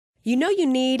You know you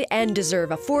need and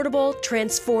deserve affordable,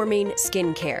 transforming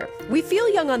skincare. We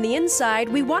feel young on the inside,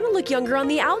 we want to look younger on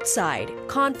the outside.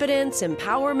 Confidence,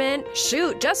 empowerment,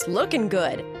 shoot, just looking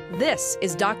good. This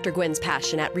is Dr. Gwyn's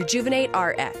passion at Rejuvenate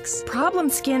Rx. Problem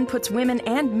skin puts women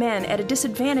and men at a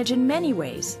disadvantage in many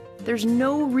ways. There's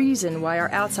no reason why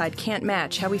our outside can't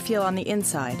match how we feel on the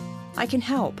inside. I can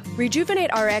help.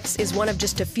 Rejuvenate Rx is one of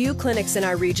just a few clinics in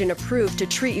our region approved to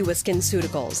treat you with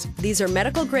SkinCeuticals. These are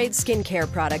medical-grade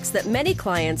skincare products that many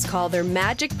clients call their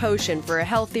magic potion for a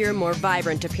healthier, more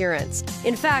vibrant appearance.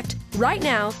 In fact, right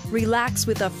now, relax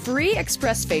with a free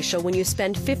express facial when you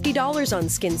spend $50 on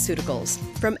SkinCeuticals.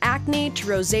 From acne to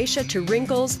rosacea to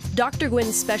wrinkles, Dr.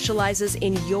 Gwyn specializes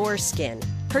in your skin.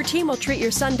 Her team will treat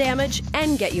your sun damage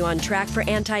and get you on track for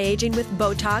anti-aging with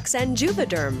Botox and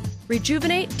Juvederm.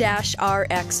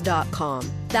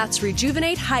 Rejuvenate-Rx.com. That's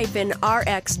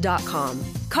rejuvenate-Rx.com.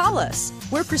 Call us.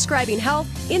 We're prescribing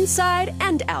health inside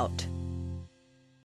and out.